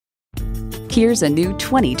Here's a new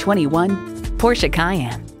 2021 Porsche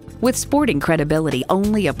Cayenne. With sporting credibility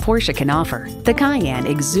only a Porsche can offer, the Cayenne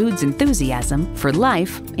exudes enthusiasm for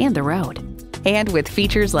life and the road. And with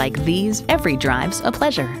features like these, every drive's a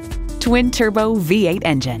pleasure. Twin-turbo V8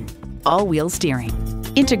 engine, all-wheel steering,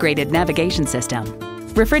 integrated navigation system,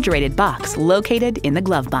 refrigerated box located in the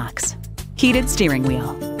glove box, heated steering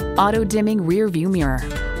wheel, auto-dimming rear-view mirror,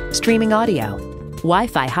 streaming audio,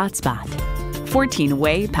 Wi-Fi hotspot,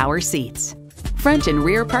 14-way power seats, front and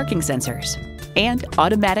rear parking sensors, and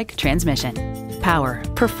automatic transmission. Power,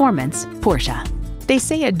 performance, Porsche. They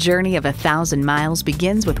say a journey of 1,000 miles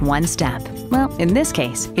begins with one step. Well, in this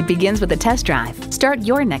case, it begins with a test drive. Start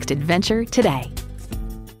your next adventure today.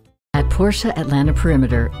 At Porsche Atlanta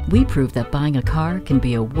Perimeter, we prove that buying a car can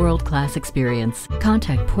be a world-class experience.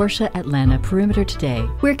 Contact Porsche Atlanta Perimeter today.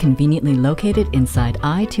 We're conveniently located inside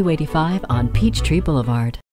I-285 on Peachtree Boulevard.